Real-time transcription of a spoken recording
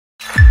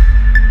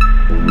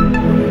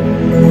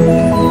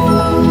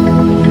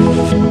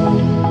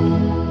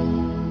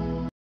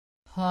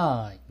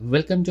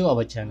Welcome to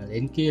our channel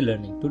NK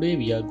Learning. Today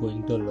we are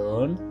going to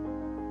learn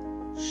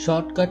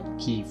shortcut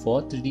key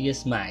for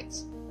 3ds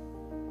Max.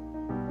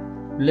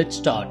 Let's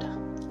start.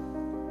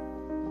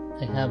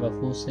 I have a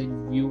 4-side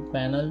view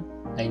panel.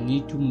 I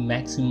need to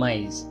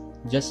maximize.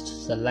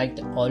 Just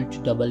select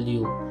Alt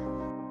W.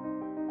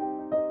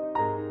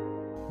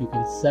 You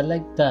can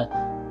select the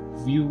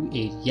view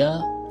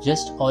area.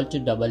 Just Alt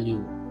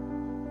W.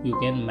 You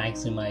can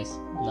maximize.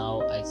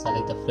 Now I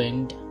select the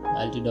front.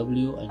 Alt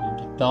W and on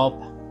the top.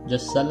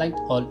 Just select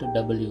Alt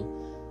W.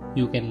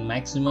 You can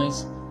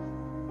maximize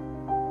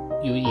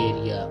your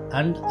area,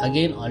 and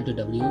again Alt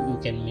W you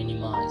can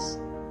minimize.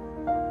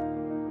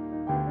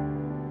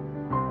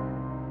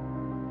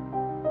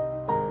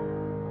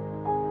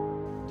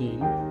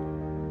 Then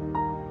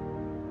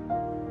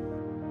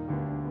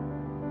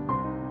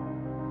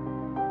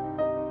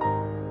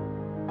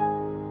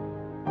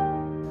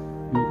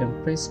you can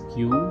press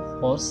Q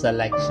for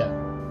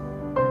selection.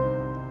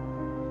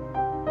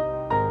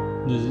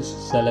 This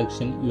is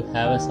selection. You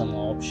have some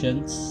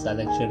options.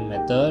 Selection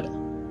method.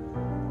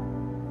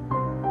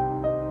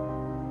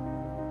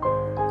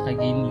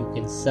 Again you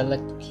can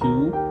select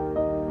Q.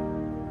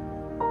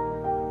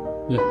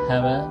 You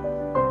have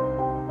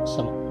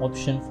some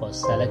option for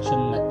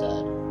selection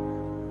method.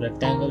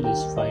 Rectangle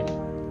is fine.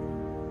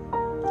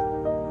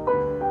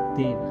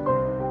 Then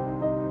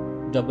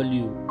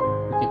W.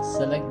 You can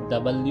select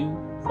W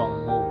for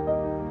more.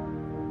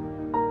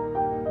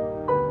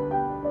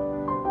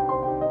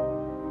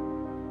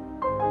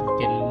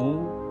 You can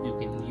move, you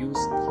can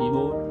use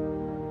keyboard,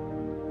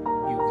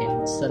 you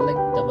can select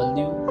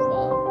W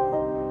for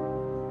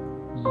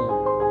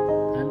move,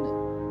 and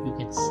you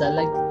can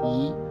select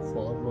E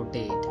for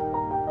rotate.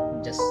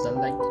 Just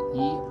select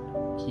E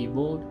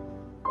keyboard.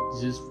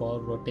 This is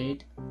for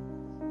rotate.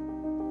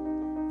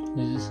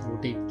 This is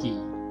rotate key.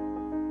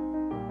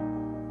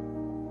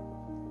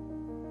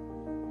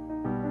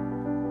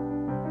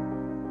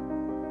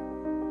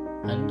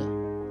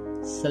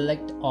 And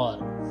select R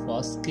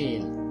for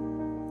scale.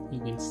 You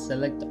can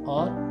select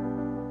or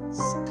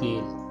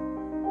scale.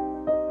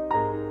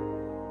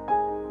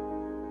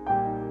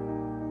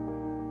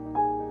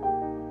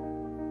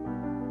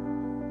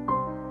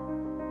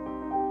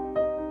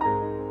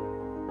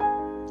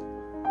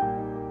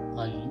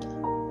 And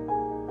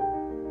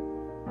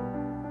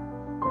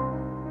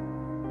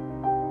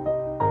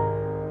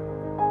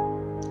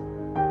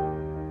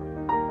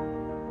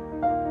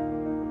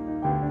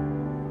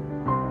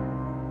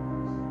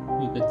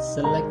you can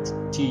select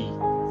T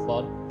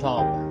for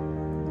top.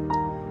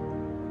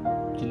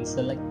 You can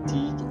select T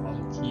on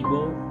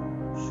keyboard,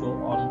 show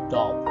on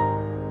top.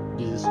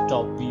 This is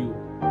top view,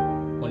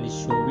 only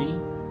showing.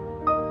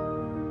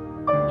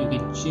 You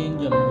can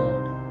change a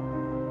mode.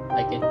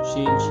 I can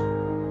change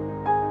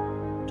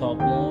top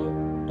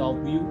mode, top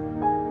view,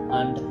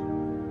 and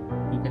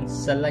you can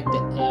select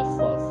F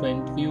for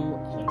front view,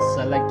 you can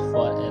select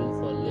for L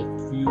for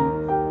left view,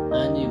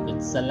 and you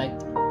can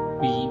select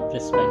P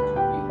perspective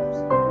views.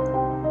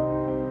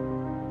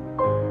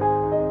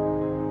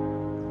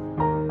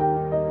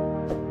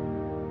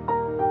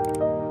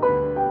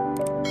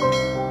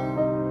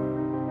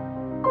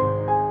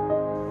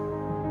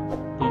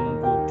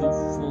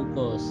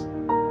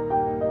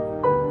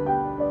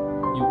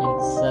 You can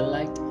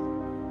select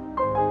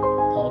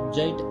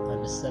object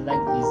and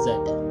select Z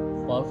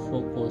for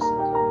focus.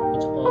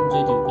 Which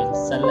object you can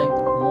select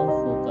more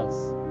focus.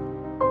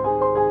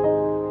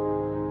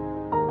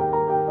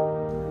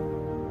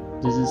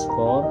 This is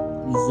for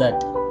Z.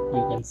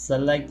 You can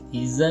select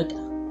Z.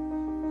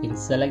 You can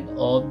select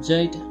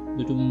object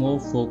due to more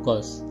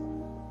focus.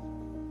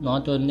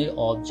 Not only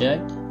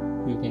object,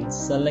 you can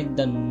select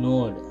the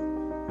node.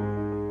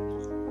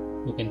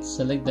 You can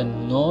select the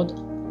node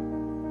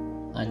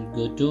and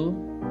go to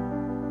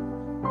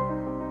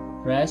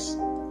press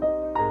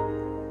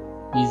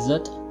Z.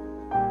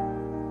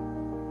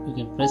 You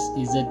can press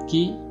Z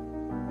key.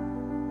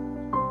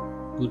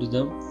 Go to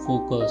the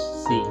focus.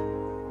 See,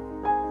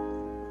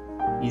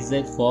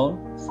 Z for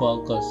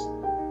focus.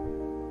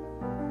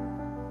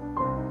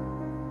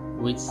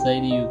 Which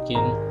side you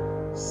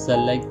can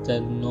select the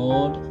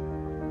node.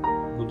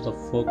 Go to the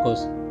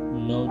focus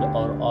node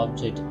or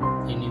object.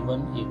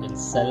 Anyone you can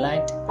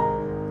select.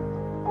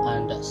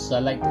 And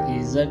select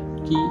Z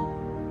key.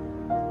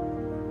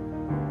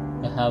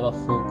 You have a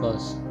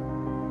focus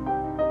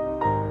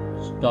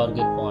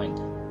target point.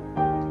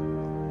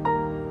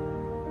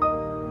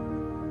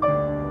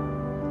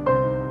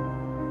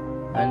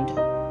 And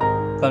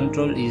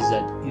Control Z.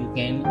 You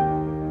can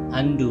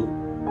undo.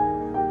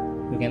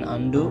 You can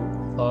undo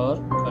for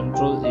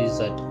Control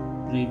Z.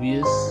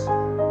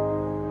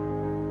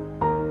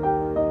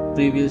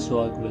 Previous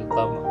work will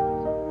come.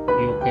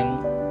 You can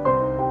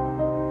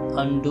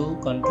undo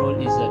Control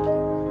Z.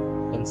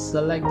 You can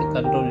select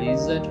Control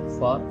Z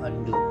for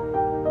undo.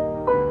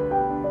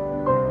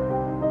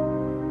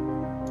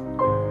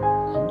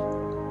 And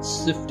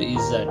Shift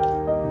Z.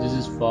 This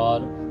is for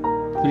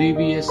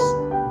previous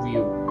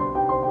view.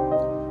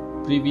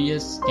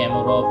 Previous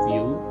camera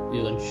view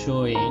you can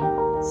show in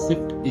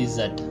Shift Z.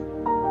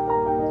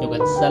 You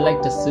can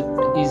select Shift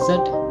Z,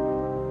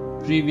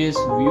 previous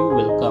view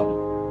will come,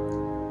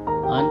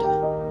 and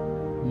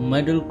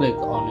middle click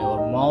on your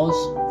mouse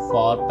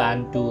for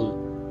pan tool,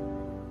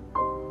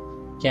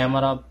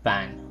 camera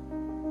pan.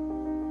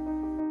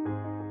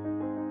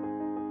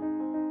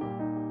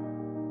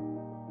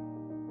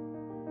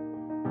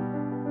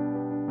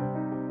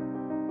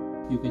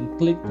 You can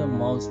click the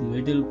mouse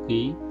middle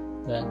key,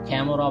 the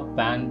camera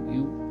pan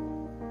view,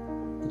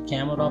 the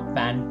camera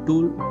pan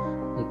tool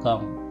will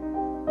come.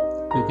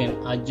 You can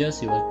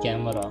adjust your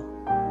camera.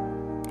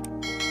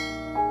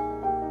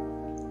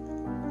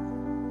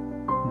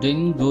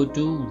 Then go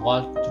to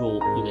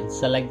walkthrough. You can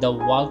select the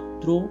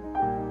walkthrough.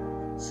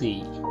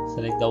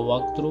 Select the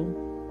walkthrough,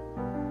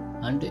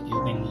 and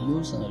you can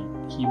use a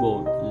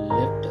keyboard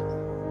left,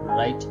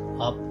 right,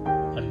 up,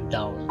 and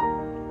down.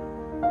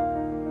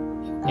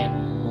 You can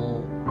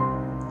move.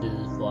 This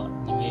is for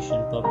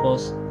animation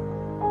purpose,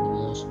 the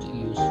most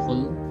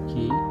useful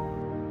key.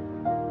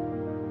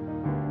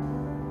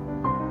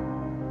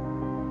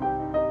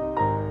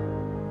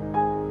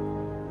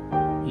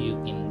 You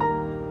can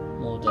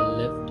move the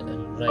left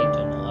and right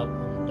and up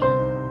and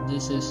down.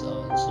 This is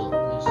also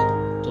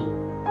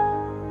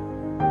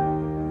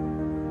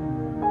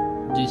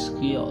this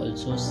key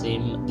also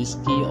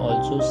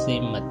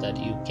same method.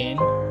 You can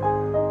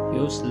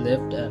use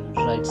left and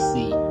right,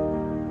 C,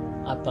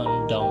 up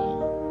and down.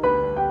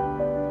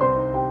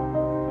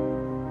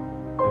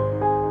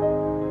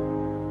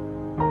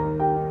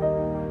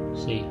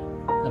 See,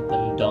 up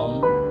and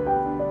down.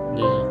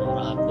 This is for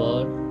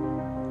upward.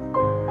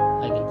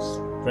 I can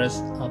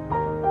press up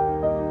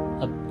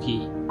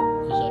key,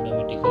 is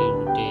automatically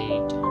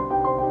rotate.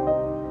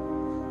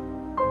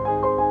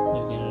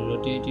 You can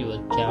rotate your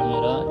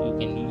camera, you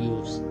can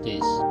use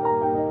this.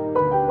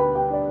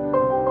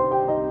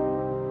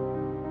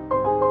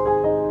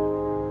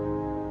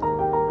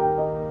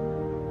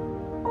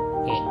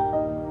 Okay,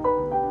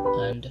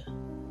 and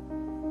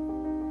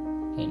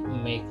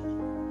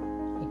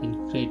I can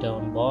create a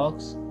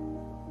box.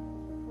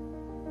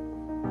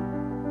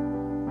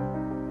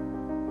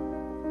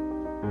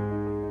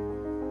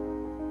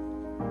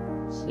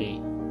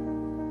 See,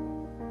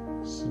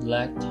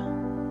 select,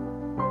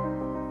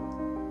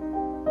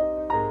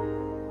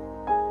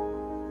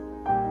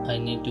 I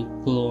need to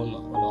clone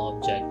an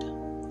object.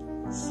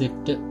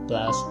 Shift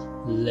plus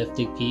left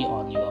key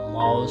on your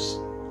mouse.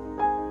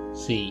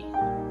 See,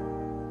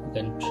 you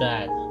can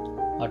drag,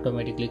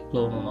 automatically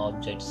clone an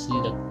object. See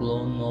the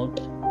clone node.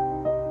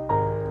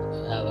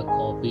 You have a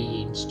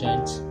copy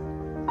instance.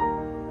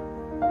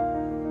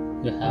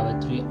 You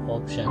have three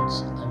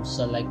options and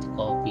select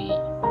copy.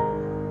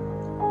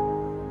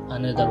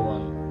 Another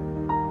one,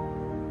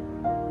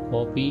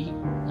 copy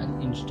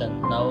and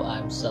instant. Now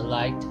I'm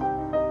select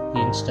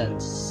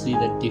instance. See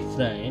the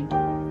different.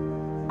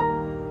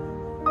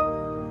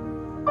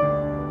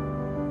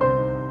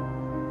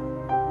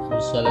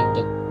 You select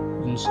the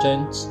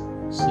instance.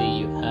 See,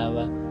 you have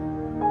a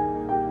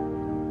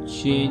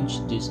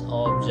change this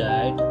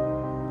object.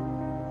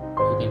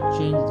 You can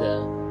change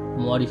the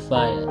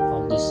modifier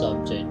of this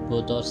object.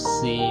 Both are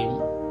same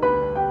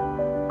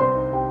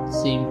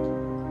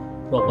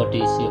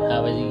properties. You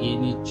have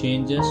any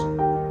changes,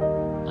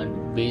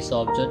 and base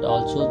object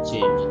also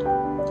changed.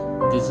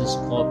 This is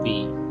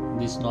copy.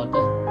 This not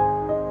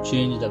a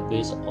change the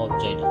base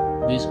object.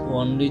 This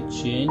only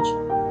change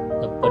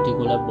the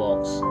particular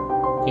box.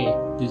 Okay,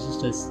 this is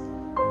the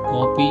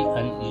copy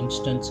and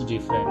instance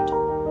different.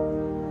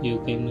 You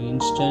can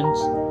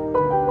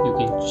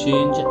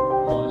change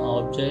one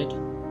object.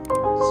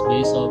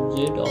 Base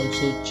object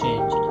also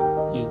changed.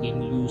 You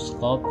can use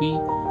copy.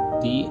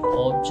 The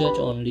object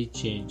only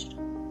changed.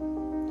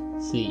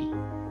 See,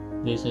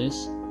 this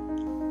is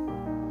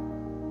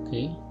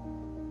okay.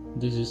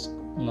 This is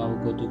now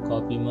go to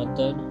copy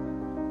method.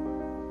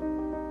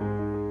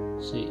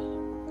 See,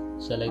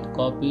 select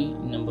copy,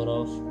 number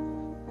of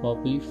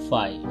copy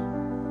 5.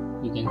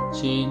 You can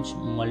change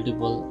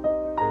multiple.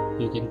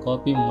 You can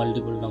copy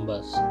multiple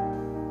numbers.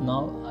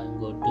 Now I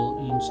go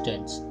to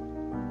instance.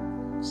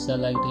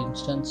 Select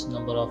instance,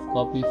 number of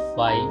copy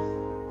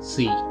 5.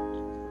 See,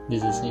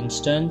 this is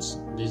instance.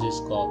 This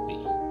is copy.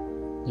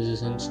 This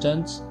is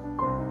instance.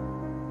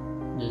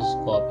 This is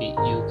copy.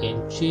 You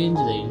can change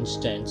the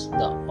instance,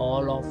 the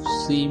all of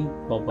same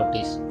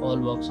properties. All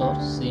box are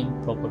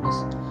same properties.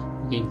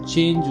 You can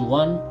change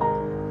one,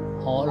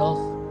 all of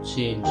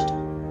changed.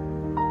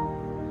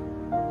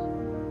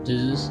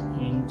 This is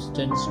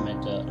instance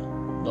method.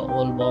 The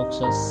all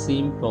box are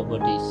same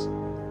properties.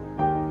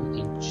 You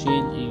can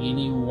change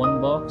any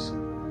one box,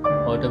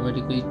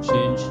 automatically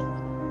change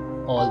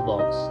all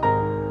box.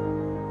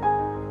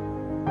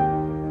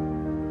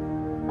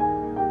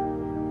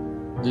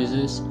 This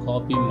is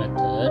copy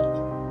method.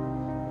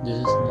 This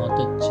is not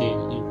a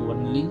change. You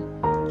only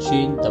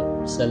change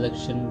the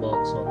selection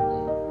box only.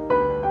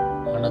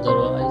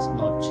 Otherwise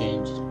not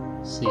changed.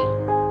 See,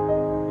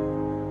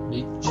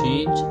 we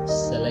change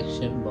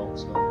selection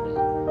box only.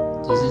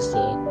 This is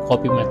the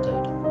copy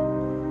method.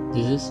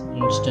 This is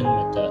instant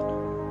method.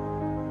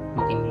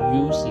 You can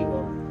use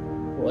your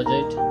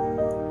project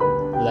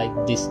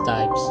like these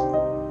types.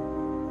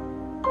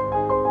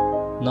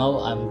 Now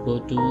I'm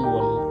going to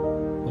one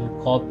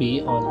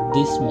copy on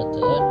this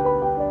method.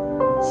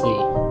 See,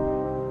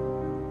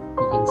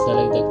 you can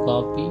select the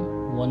copy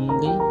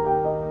only,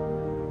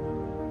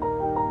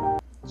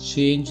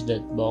 change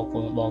that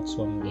box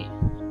only,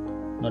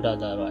 not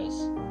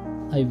otherwise.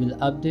 I will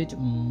update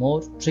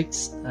more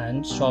tricks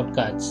and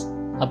shortcuts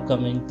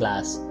upcoming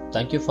class.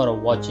 Thank you for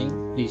watching.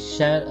 Please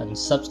share and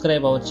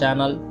subscribe our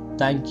channel.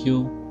 Thank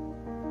you.